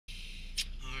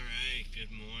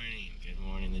Good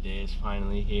morning. The day is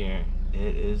finally here.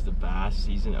 It is the bass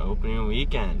season opening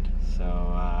weekend. So,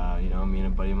 you know, me and a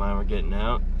buddy of mine were getting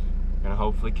out. We're gonna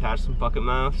hopefully catch some bucket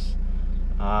mouths.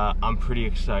 I'm pretty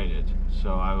excited.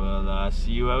 So I will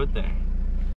see you out there.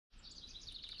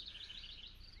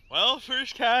 Well,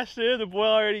 first cast there, the boy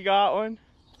already got one.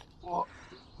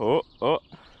 Oh,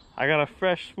 I got a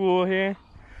fresh spool here.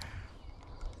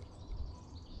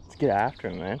 Let's get after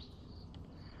him, man.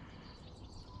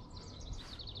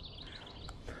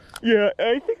 Yeah,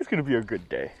 I think it's gonna be a good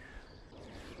day.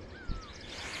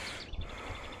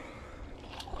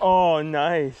 Oh,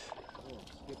 nice.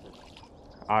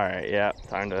 All right, yeah,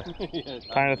 time to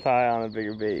tie on a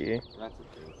bigger bait. Eh?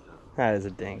 That is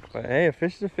a dink, but hey, a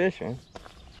fish is a fish, man.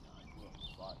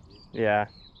 Yeah,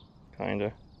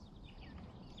 kinda.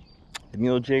 The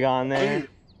mule jig on there,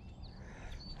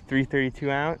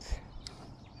 332 ounce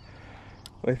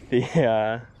with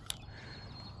the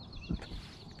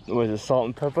what is it, salt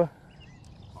and pepper?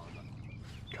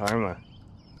 Karma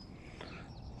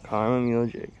mule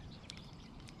jig.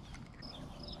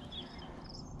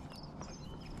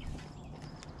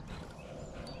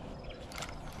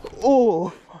 Oh,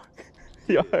 fuck.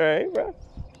 You alright, bro?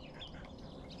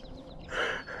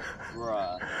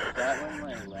 Bruh, that went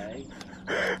my leg.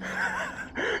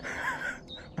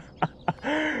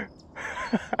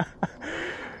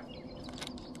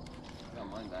 Got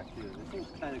mine back too. This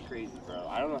thing's kind of crazy, bro.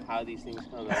 I don't know how these things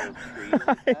come out of trees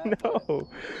like that. I know.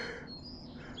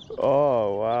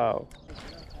 Oh, wow.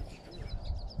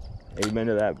 Amen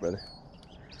to that, brother.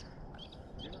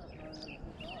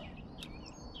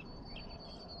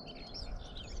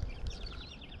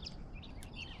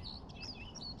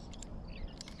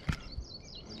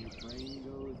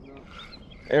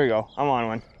 There we go. I'm on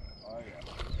one. Oh, yeah.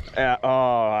 Yeah. Oh,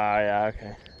 wow, yeah.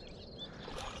 Okay.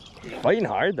 Fighting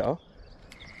hard though.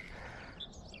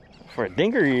 For a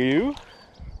dinker, you.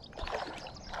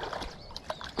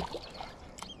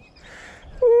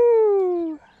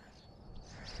 Woo.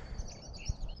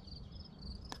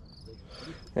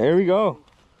 There we go.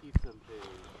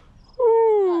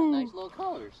 Woo. Nice little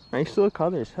colors. Nice little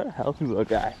colors. What a healthy little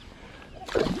guy.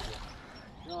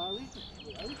 No, at least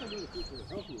I'm doing a super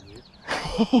healthy with you.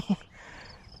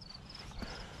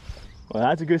 Well,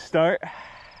 that's a good start.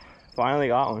 Finally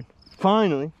got one.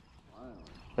 Finally.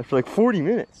 After like 40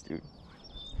 minutes, dude.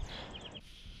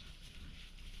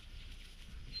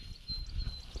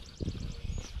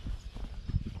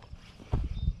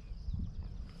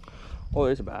 Oh,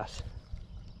 there's a bass.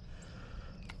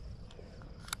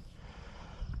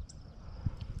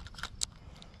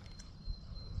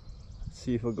 Let's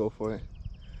see if he'll go for it.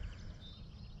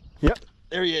 Yep,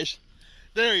 there he is.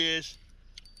 There he is.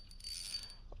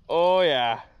 Oh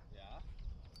yeah.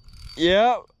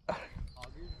 Yeah? Yep.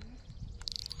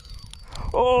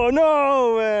 Oh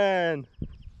no, man.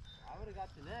 I would have got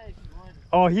the net if you wanted.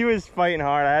 Oh, he was fighting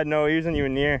hard. He wasn't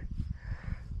even near.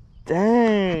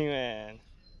 Dang, man.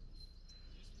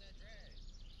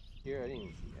 Here, I didn't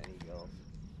even see any gills.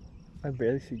 I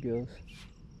barely see gills.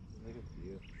 Look at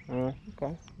you.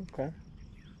 Okay.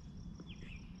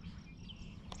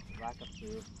 Back up to a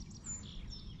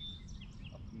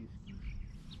few.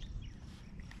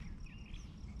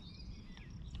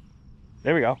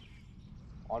 There we go.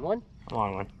 On one? I'm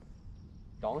on one.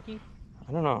 Donkey?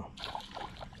 I don't know.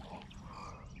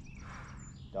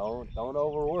 Don't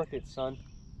overwork it, son.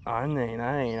 I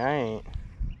ain't.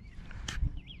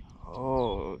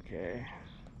 Oh, okay.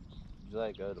 Did you let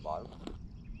it go to the bottom?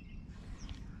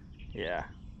 Yeah.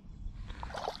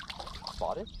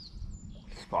 Spotted?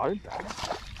 Spotted bass?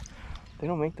 They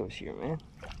don't make those here, man.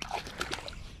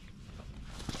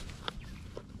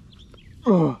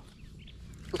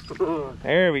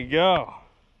 There we go.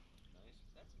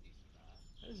 Nice.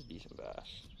 That's a decent bass.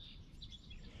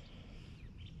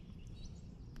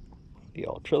 The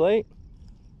ultralight.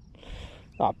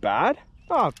 Not bad.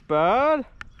 Not bad.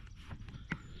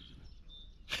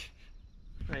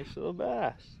 Nice little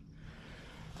bass.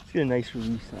 Let's get a nice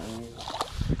release on it.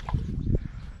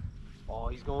 Oh,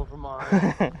 he's going for mine.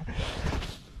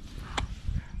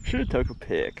 Should have took a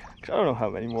pic. I don't know how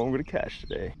many more I'm gonna catch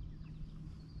today.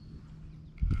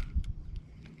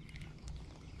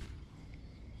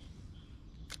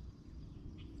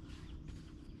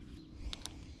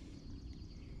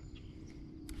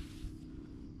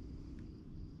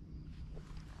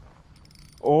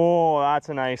 Oh, that's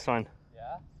a nice one.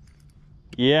 Yeah?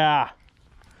 Yeah.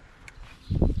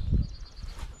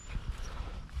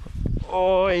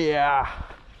 Oh, yeah.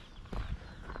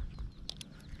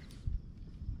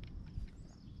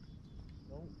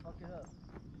 Don't fuck it up.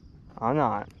 I'm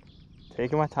not.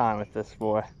 Taking my time with this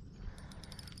boy.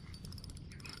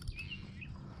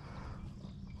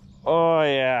 Oh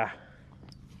yeah.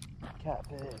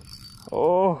 Catfish.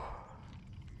 Oh.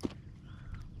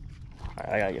 Alright,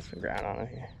 I gotta get some ground on him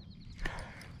here.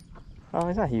 Oh,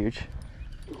 he's not huge.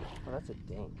 Oh, that's a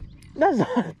dink. That's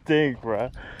not a dink, bro.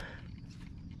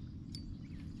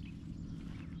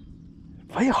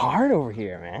 Play hard over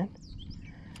here, man.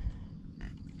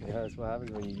 Yeah, that's what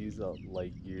happens when you use a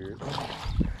light gear.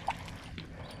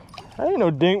 That ain't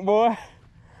no dink, boy.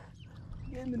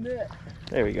 Get in the net.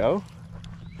 There we go.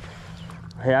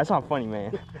 Hey, that's not funny,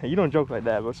 man. Hey, you don't joke like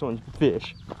that about someone's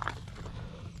fish.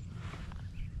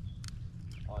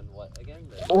 On what again?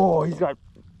 Oh, he's got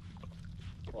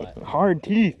What? hard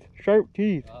teeth, sharp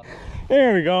teeth.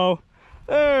 There we go.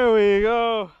 There we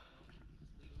go.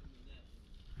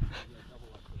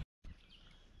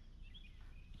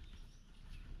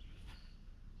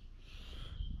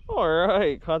 All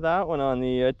right, caught that one on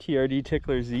the TRD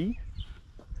Tickler Z.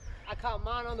 I caught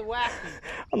mine on the wacky.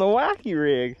 On the wacky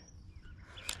rig.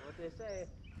 What they say?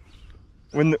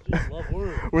 When the Love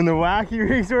words. when the wacky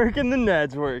rig's working, the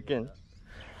Ned's working.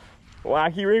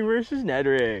 Wacky rig versus Ned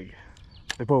rig.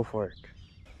 They both work.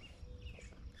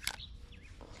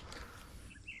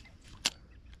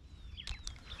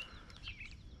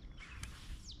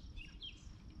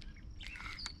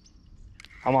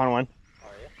 I'm on one. Are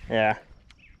you? Yeah.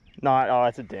 Not, oh,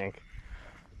 that's a dink.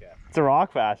 Okay. It's a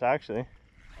rock bass, actually.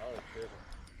 Oh, sure.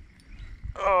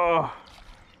 Oh.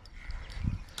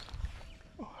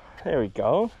 There we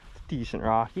go. Decent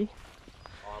rocky.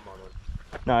 Oh, I'm on one.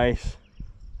 Nice.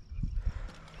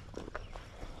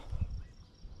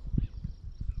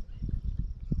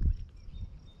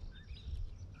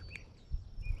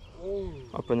 Ooh.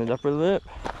 Up in the upper lip.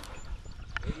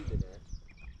 Maybe the net.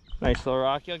 Nice little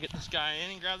rocky. I'll get this guy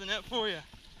in and grab the net for you.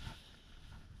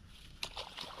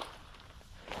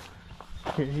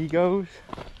 Here he goes.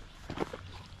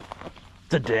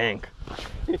 It's a dink.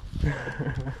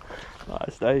 Oh,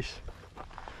 that's nice.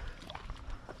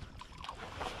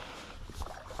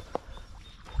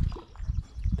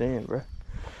 Damn, bro.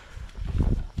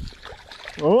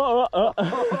 Oh,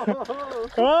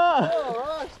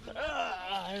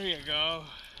 there you go.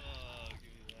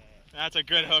 That's a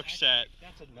good hook set.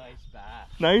 That's a nice bass.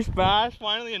 Nice bass.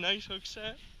 Finally, a nice hook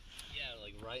set. Yeah,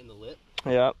 like right in the lip.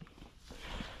 Yep.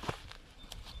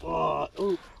 Oh,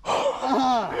 ooh.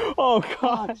 Oh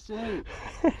God.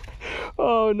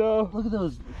 Oh no. Look at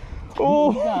those.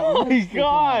 Oh my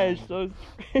gosh. Those.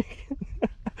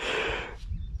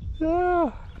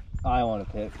 Yeah. I want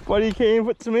to pick. Buddy came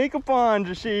put some makeup on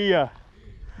to see ya.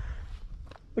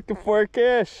 Looking for a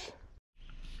kiss.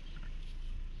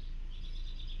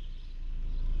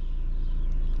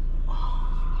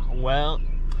 Well,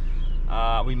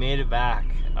 we made it back.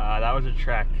 That was a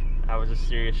trek. That was a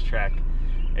serious trek.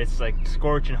 It's like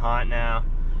scorching hot now,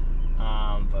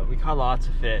 but we caught lots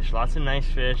of fish, lots of nice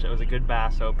fish. It was a good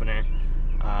bass opener,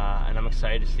 and I'm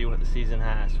excited to see what the season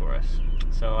has for us.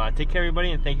 So take care,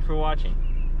 everybody, and thank you for watching.